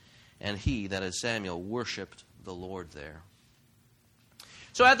Lord. And he, that is Samuel, worshipped the Lord there.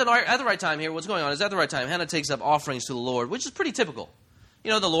 So at the right time here, what's going on is at the right time, Hannah takes up offerings to the Lord, which is pretty typical.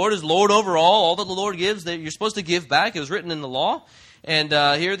 The Lord is Lord over all that the Lord gives, that you're supposed to give back. It was written in the law. And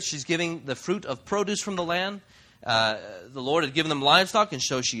here she's giving the fruit of produce from the land. The Lord had given them livestock, and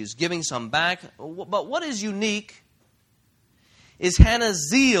so she is giving some back. But what is unique is Hannah's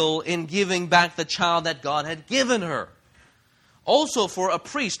zeal in giving back the child that God had given her. Also for a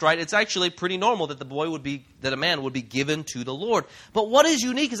priest, right? It's actually pretty normal that a man would be given to the Lord. But what is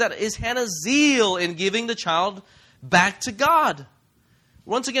unique is Hannah's zeal in giving the child back to God.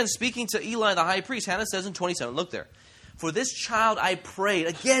 Once again, speaking to Eli the high priest, Hannah says in 27, look there. For this child I prayed.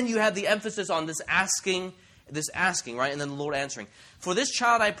 Again, you have the emphasis on this asking, right? And then the Lord answering. For this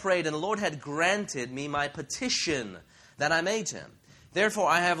child I prayed, and the Lord had granted me my petition that I made to him. Therefore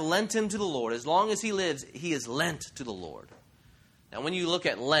I have lent him to the Lord. As long as he lives, he is lent to the Lord. Now when you look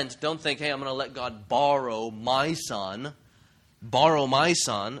at lent, don't think, hey, I'm going to let God borrow my son.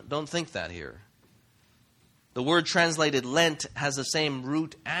 Don't think that here. The word translated lent has the same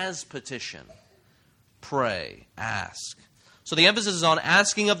root as petition. Pray, ask. So the emphasis is on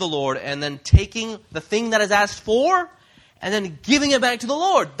asking of the Lord and then taking the thing that is asked for and then giving it back to the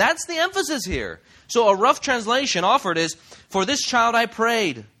Lord. That's the emphasis here. So a rough translation offered is, for this child I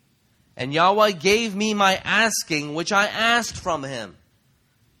prayed, and Yahweh gave me my asking, which I asked from him.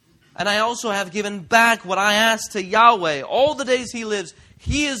 And I also have given back what I asked to Yahweh. All the days he lives,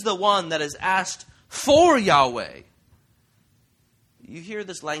 he is the one that is asked for Yahweh. You hear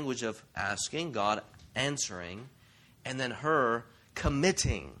this language of asking, God answering, and then her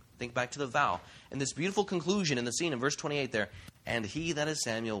committing. Think back to the vow. And this beautiful conclusion in the scene in verse 28 there. And he, that is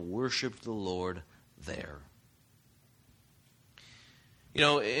Samuel, worshipped the Lord there.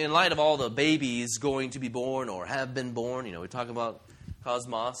 In light of all the babies going to be born or have been born, we talk about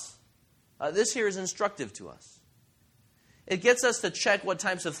cosmos. This here is instructive to us. It gets us to check what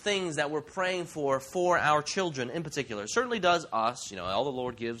types of things that we're praying for our children in particular. It certainly does us. All the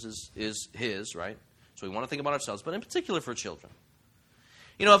Lord gives is His, right? So we want to think about ourselves, but in particular for children.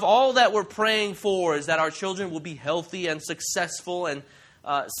 If all that we're praying for is that our children will be healthy and successful and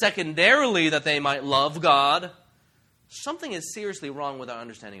secondarily that they might love God, something is seriously wrong with our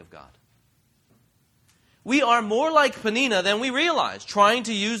understanding of God. We are more like Peninnah than we realize, trying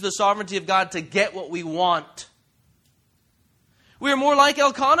to use the sovereignty of God to get what we want. We are more like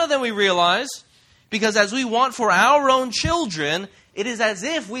Elkanah than we realize, because as we want for our own children, it is as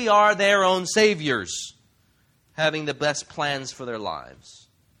if we are their own saviors, having the best plans for their lives.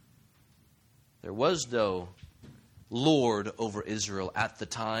 There was no Lord over Israel at the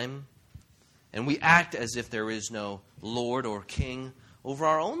time, and we act as if there is no Lord or King over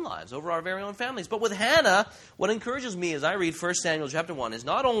our own lives, over our very own families. But with Hannah, what encourages me as I read 1 Samuel chapter 1 is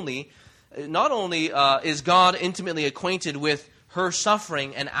not only is God intimately acquainted with her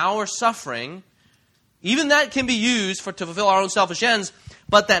suffering and our suffering, even that can be used to fulfill our own selfish ends,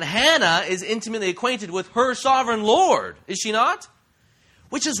 but that Hannah is intimately acquainted with her sovereign Lord, is she not?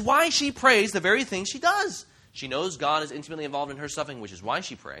 Which is why she prays the very thing she does. She knows God is intimately involved in her suffering, which is why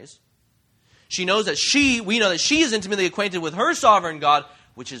she prays. We know that she is intimately acquainted with her sovereign God,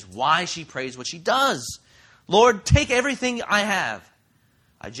 which is why she prays what she does. Lord, take everything I have.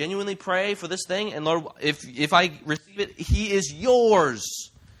 I genuinely pray for this thing, and Lord, if I receive it, He is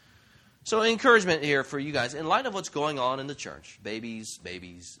yours. So encouragement here for you guys, in light of what's going on in the church. Babies.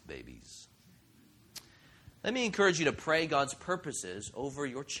 Let me encourage you to pray God's purposes over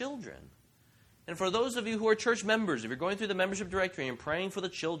your children. And for those of you who are church members, if you're going through the membership directory and praying for the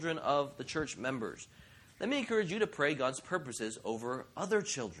children of the church members, let me encourage you to pray God's purposes over other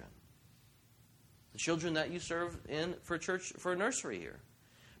children. The children that you serve in for church, for nursery here.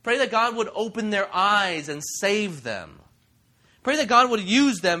 Pray that God would open their eyes and save them. Pray that God would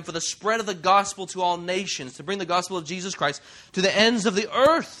use them for the spread of the gospel to all nations, to bring the gospel of Jesus Christ to the ends of the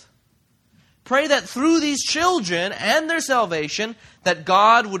earth. Pray that through these children and their salvation, that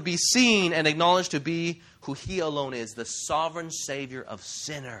God would be seen and acknowledged to be who He alone is, the sovereign Savior of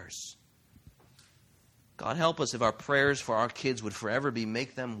sinners. God help us if our prayers for our kids would forever be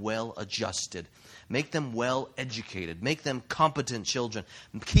make them well adjusted, make them well educated, make them competent children,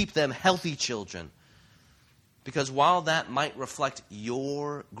 keep them healthy children. Because while that might reflect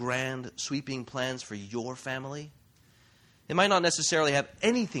your grand sweeping plans for your family, it might not necessarily have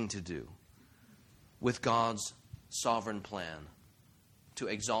anything to do with God's sovereign plan to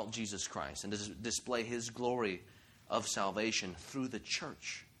exalt Jesus Christ and to display His glory of salvation through the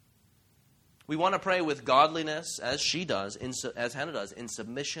church. We want to pray with godliness, as she does, as Hannah does, in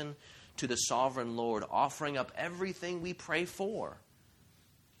submission to the sovereign Lord, offering up everything we pray for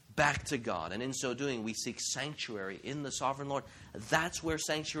back to God. And in so doing, we seek sanctuary in the sovereign Lord. That's where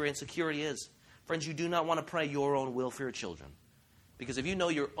sanctuary and security is. Friends, you do not want to pray your own will for your children. Because if you know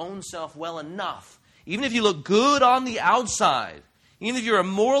your own self well enough, even if you look good on the outside, even if you're a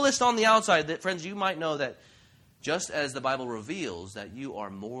moralist on the outside, that, friends, you might know that just as the Bible reveals that you are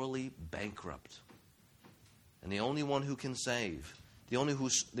morally bankrupt. And the only one who can save, the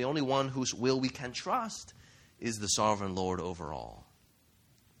only one whose will we can trust is the sovereign Lord over all.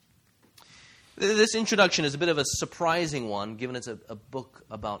 This introduction is a bit of a surprising one, given it's a book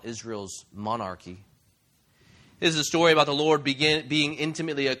about Israel's monarchy. It is a story about the Lord being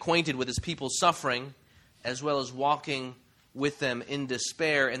intimately acquainted with His people's suffering, as well as walking with them in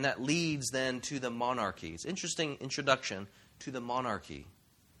despair, and that leads then to the monarchy. It's an interesting introduction to the monarchy.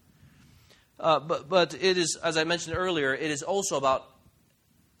 But it is, as I mentioned earlier, it is also about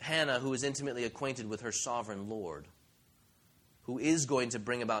Hannah, who is intimately acquainted with her sovereign Lord, who is going to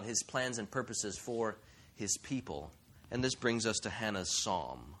bring about His plans and purposes for His people. And this brings us to Hannah's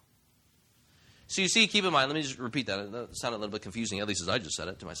psalm. So you see, keep in mind, let me just repeat that. That sounded a little bit confusing, at least as I just said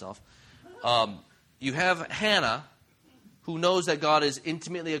it to myself. You have Hannah, who knows that God is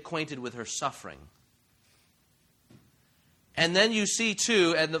intimately acquainted with her suffering. And then you see,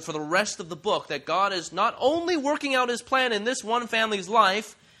 too, and for the rest of the book, that God is not only working out His plan in this one family's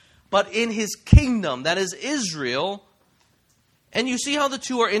life, but in His kingdom, that is Israel. And you see how the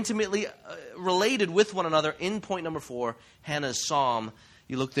two are intimately related with one another in point number 4, Hannah's psalm.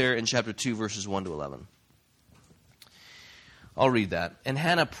 You look there in chapter 2, verses 1 to 11. I'll read that. And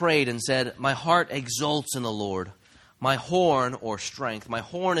Hannah prayed and said, "My heart exults in the Lord. My horn, or strength, my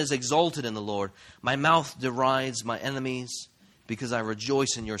horn is exalted in the Lord. My mouth derides my enemies, because I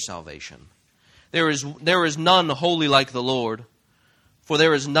rejoice in your salvation. There is none holy like the Lord, for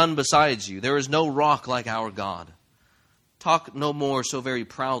there is none besides you. There is no rock like our God. Talk no more so very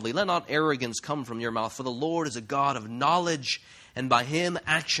proudly. Let not arrogance come from your mouth, for the Lord is a God of knowledge, and by him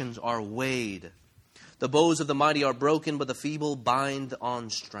actions are weighed. The bows of the mighty are broken, but the feeble bind on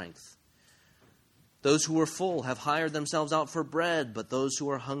strength. Those who are full have hired themselves out for bread, but those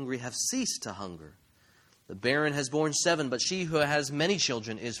who are hungry have ceased to hunger. The barren has borne 7, but she who has many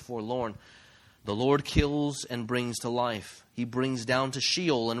children is forlorn. The Lord kills and brings to life. He brings down to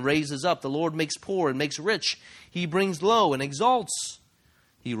Sheol and raises up. The Lord makes poor and makes rich. He brings low and exalts.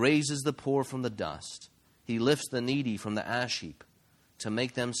 He raises the poor from the dust. He lifts the needy from the ash heap to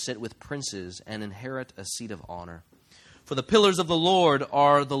make them sit with princes and inherit a seat of honor. For the pillars of the Lord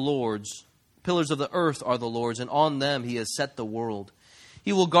are the Lord's. Pillars of the earth are the Lord's, and on them he has set the world.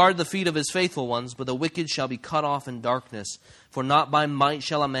 He will guard the feet of his faithful ones, but the wicked shall be cut off in darkness, for not by might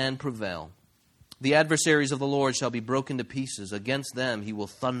shall a man prevail. The adversaries of the Lord shall be broken to pieces. Against them he will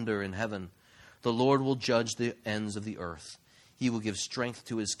thunder in heaven. The Lord will judge the ends of the earth. He will give strength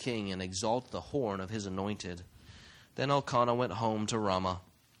to his king and exalt the horn of his anointed. Then Elkanah went home to Ramah,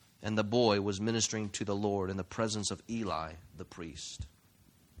 and the boy was ministering to the Lord in the presence of Eli the priest.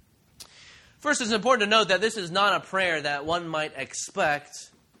 First, it's important to note that this is not a prayer that one might expect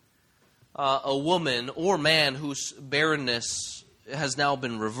a woman or man whose barrenness has now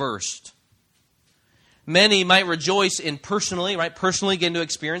been reversed. Many might rejoice in personally getting to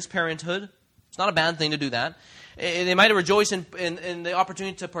experience parenthood. It's not a bad thing to do that. They might rejoice in the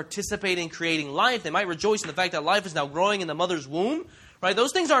opportunity to participate in creating life. They might rejoice in the fact that life is now growing in the mother's womb. Right?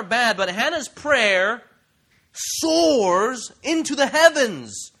 Those things aren't bad, but Hannah's prayer soars into the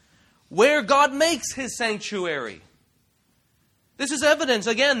heavens, where God makes his sanctuary. This is evidence,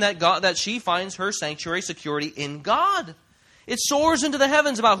 again, that she finds her sanctuary security in God. It soars into the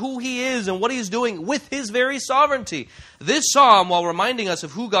heavens about who he is and what he is doing with his very sovereignty. This psalm, while reminding us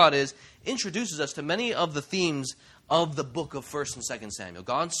of who God is, introduces us to many of the themes of the book of 1 and 2 Samuel.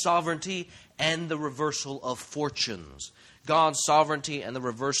 God's sovereignty and the reversal of fortunes. God's sovereignty and the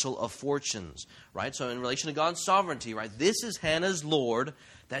reversal of fortunes. Right? So in relation to God's sovereignty, right, this is Hannah's Lord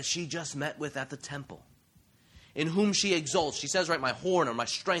that she just met with at the temple, in whom she exalts. She says, right, my horn or my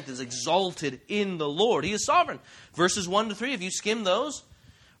strength is exalted in the Lord. He is sovereign. Verses 1 to 3, if you skim those,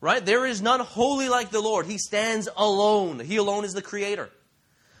 right, there is none holy like the Lord. He stands alone. He alone is the creator.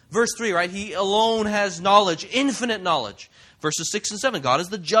 Verse 3, right, he alone has knowledge, infinite knowledge. Verses 6 and 7, God is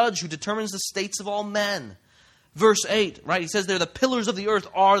the judge who determines the states of all men. Verse 8, right, he says there, the pillars of the earth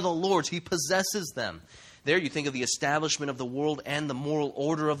are the Lord's. He possesses them. There you think of the establishment of the world and the moral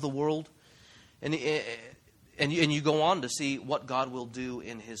order of the world. And you go on to see what God will do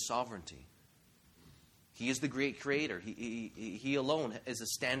in his sovereignty. He is the great creator. He alone is a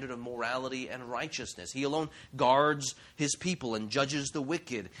standard of morality and righteousness. He alone guards his people and judges the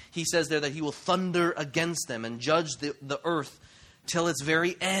wicked. He says there that he will thunder against them and judge the earth till its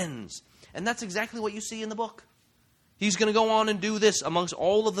very ends. And that's exactly what you see in the book. He's going to go on and do this amongst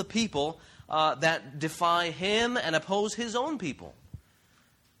all of the people that defy him and oppose his own people.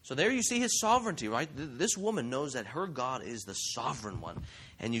 So there you see his sovereignty, right? This woman knows that her God is the sovereign one.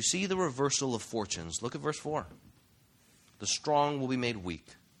 And you see the reversal of fortunes. Look at verse 4. The strong will be made weak.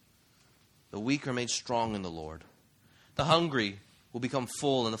 The weak are made strong in the Lord. The hungry will become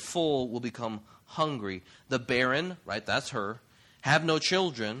full, and the full will become hungry. The barren, right, that's her, have no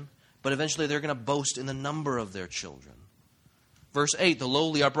children, but eventually they're going to boast in the number of their children. Verse 8, the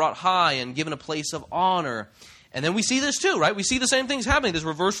lowly are brought high and given a place of honor. And then we see this too, right? We see the same things happening, this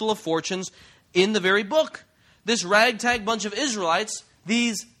reversal of fortunes in the very book. This ragtag bunch of Israelites,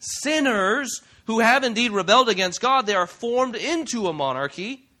 these sinners who have indeed rebelled against God, they are formed into a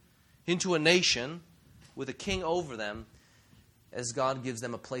monarchy, into a nation, with a king over them, as God gives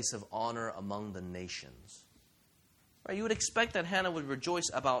them a place of honor among the nations. Right? You would expect that Hannah would rejoice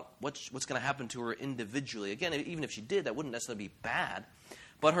about what's going to happen to her individually. Again, even if she did, that wouldn't necessarily be bad.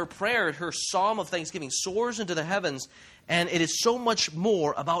 But her prayer, her psalm of thanksgiving soars into the heavens, and it is so much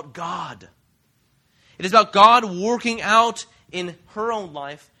more about God. It is about God working out in her own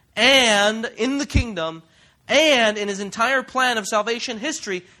life and in the kingdom and in his entire plan of salvation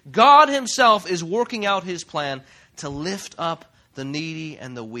history. God himself is working out his plan to lift up the needy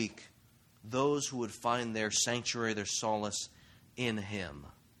and the weak, those who would find their sanctuary, their solace in him.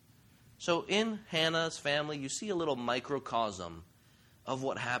 So in Hannah's family, you see a little microcosm of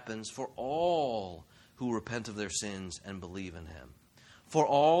what happens for all who repent of their sins and believe in him. For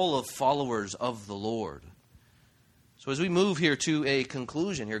all of followers of the Lord. So as we move here to a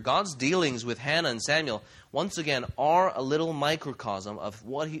conclusion here, God's dealings with Hannah and Samuel, once again, are a little microcosm of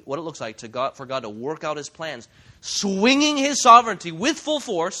what it looks like for God to work out his plans, swinging his sovereignty with full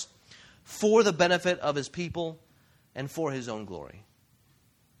force for the benefit of his people and for his own glory.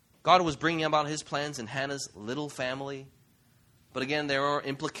 God was bringing about his plans in Hannah's little family. But again, there are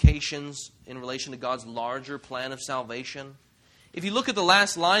implications in relation to God's larger plan of salvation. If you look at the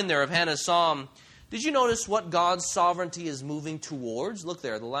last line there of Hannah's psalm, did you notice what God's sovereignty is moving towards? Look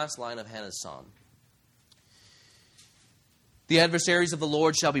there, the last line of Hannah's psalm. The adversaries of the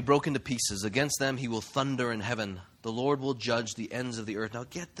Lord shall be broken to pieces. Against them he will thunder in heaven. The Lord will judge the ends of the earth. Now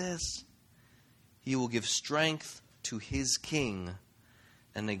get this. He will give strength to his king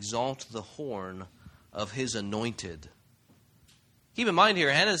and exalt the horn of his anointed. Keep in mind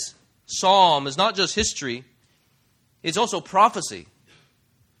here, Hannah's psalm is not just history, it's also prophecy.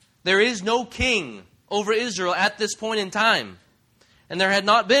 There is no king over Israel at this point in time. And there had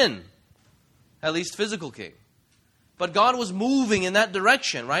not been, at least physical king. But God was moving in that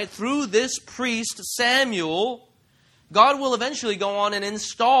direction, right? Through this priest, Samuel, God will eventually go on and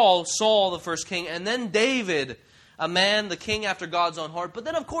install Saul, the first king, and then David, a man, the king after God's own heart. But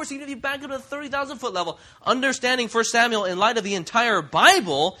then, of course, even if you back up to the 30,000-foot level, understanding 1 Samuel in light of the entire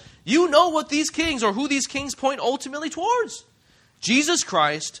Bible, you know what these kings, or who these kings point ultimately towards. Jesus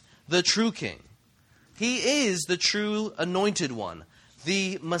Christ, the true king. He is the true anointed one.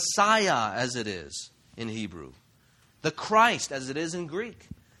 The Messiah, as it is in Hebrew. The Christ, as it is in Greek.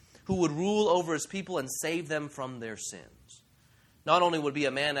 Who would rule over his people and save them from their sins. Not only would be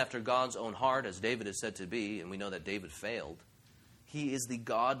a man after God's own heart, as David is said to be, and we know that David failed, he is the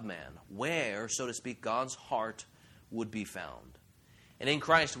God-man, where, so to speak, God's heart would be found. And in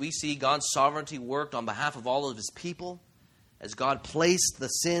Christ, we see God's sovereignty worked on behalf of all of his people, as God placed the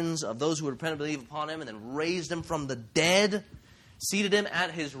sins of those who would repent and believe upon him, and then raised him from the dead, seated him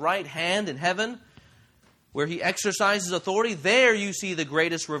at his right hand in heaven, where he exercises authority. There you see the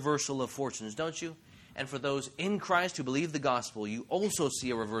greatest reversal of fortunes, don't you? And for those in Christ who believe the gospel, you also see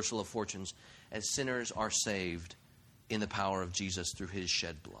a reversal of fortunes as sinners are saved in the power of Jesus through his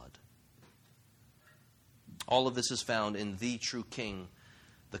shed blood. All of this is found in the true king,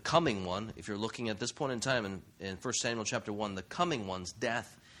 the coming one. If you're looking at this point in time in 1 Samuel chapter 1, the coming one's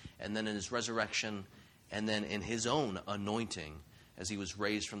death, and then in his resurrection, and then in his own anointing as he was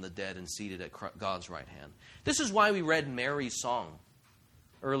raised from the dead and seated at God's right hand. This is why we read Mary's song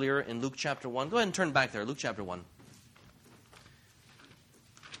earlier in Luke chapter 1. Go ahead and turn back there, Luke chapter 1.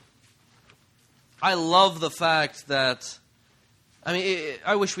 I love the fact that,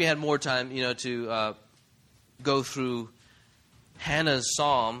 I wish we had more time, to go through Hannah's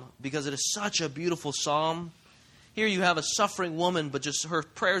psalm, because it is such a beautiful psalm. Here you have a suffering woman, but just her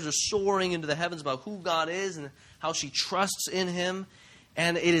prayers are soaring into the heavens about who God is and how she trusts in him.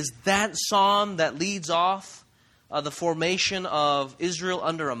 And it is that psalm that leads off the formation of Israel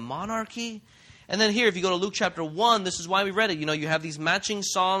under a monarchy. And then here, if you go to Luke chapter 1, this is why we read it. You have these matching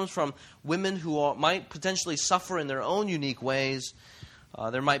psalms from women who might potentially suffer in their own unique ways.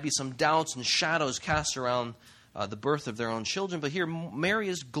 There might be some doubts and shadows cast around the birth of their own children. But here, Mary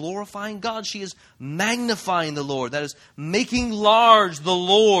is glorifying God. She is magnifying the Lord. That is, making large the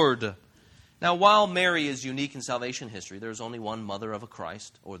Lord. Now, while Mary is unique in salvation history, there is only one mother of a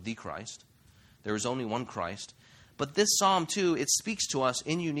Christ, or the Christ. There is only one Christ. But this psalm, too, it speaks to us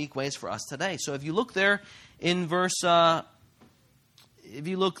in unique ways for us today. So if you look there in verse 50,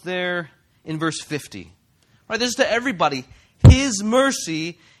 right, this is to everybody. His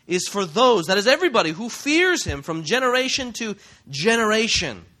mercy is for those, that is everybody, who fears him from generation to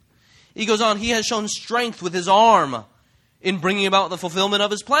generation. He goes on, he has shown strength with his arm in bringing about the fulfillment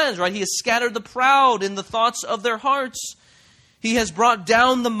of his plans, right? He has scattered the proud in the thoughts of their hearts. He has brought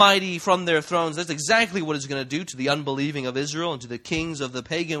down the mighty from their thrones. That's exactly what he's going to do to the unbelieving of Israel and to the kings of the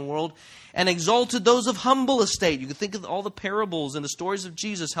pagan world. And exalted those of humble estate. You can think of all the parables and the stories of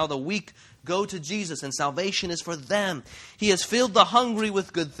Jesus, how the weak go to Jesus and salvation is for them. He has filled the hungry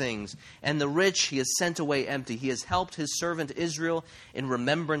with good things, and the rich he has sent away empty. He has helped his servant Israel in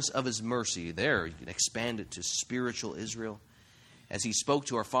remembrance of his mercy. There, you can expand it to spiritual Israel. As he spoke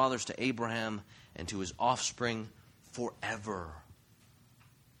to our fathers, to Abraham, and to his offspring forever.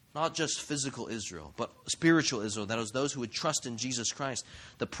 Not just physical Israel, but spiritual Israel. That is those who would trust in Jesus Christ.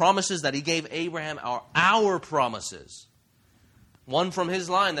 The promises that he gave Abraham are our promises. One from his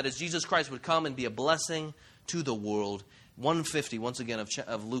line, that is Jesus Christ would come and be a blessing to the world. 150, once again,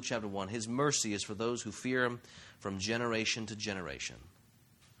 of Luke chapter 1. His mercy is for those who fear him from generation to generation.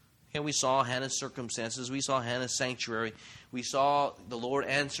 Here we saw Hannah's circumstances. We saw Hannah's sanctuary. We saw the Lord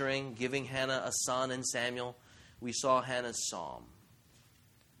answering, giving Hannah a son in Samuel. We saw Hannah's psalm.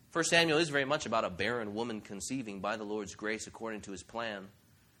 1 Samuel is very much about a barren woman conceiving by the Lord's grace according to his plan.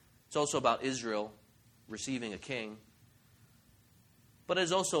 It's also about Israel receiving a king. But it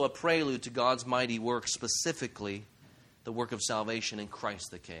is also a prelude to God's mighty work, specifically the work of salvation in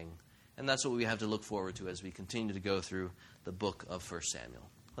Christ the King. And that's what we have to look forward to as we continue to go through the book of 1 Samuel.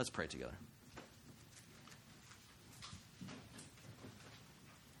 Let's pray together.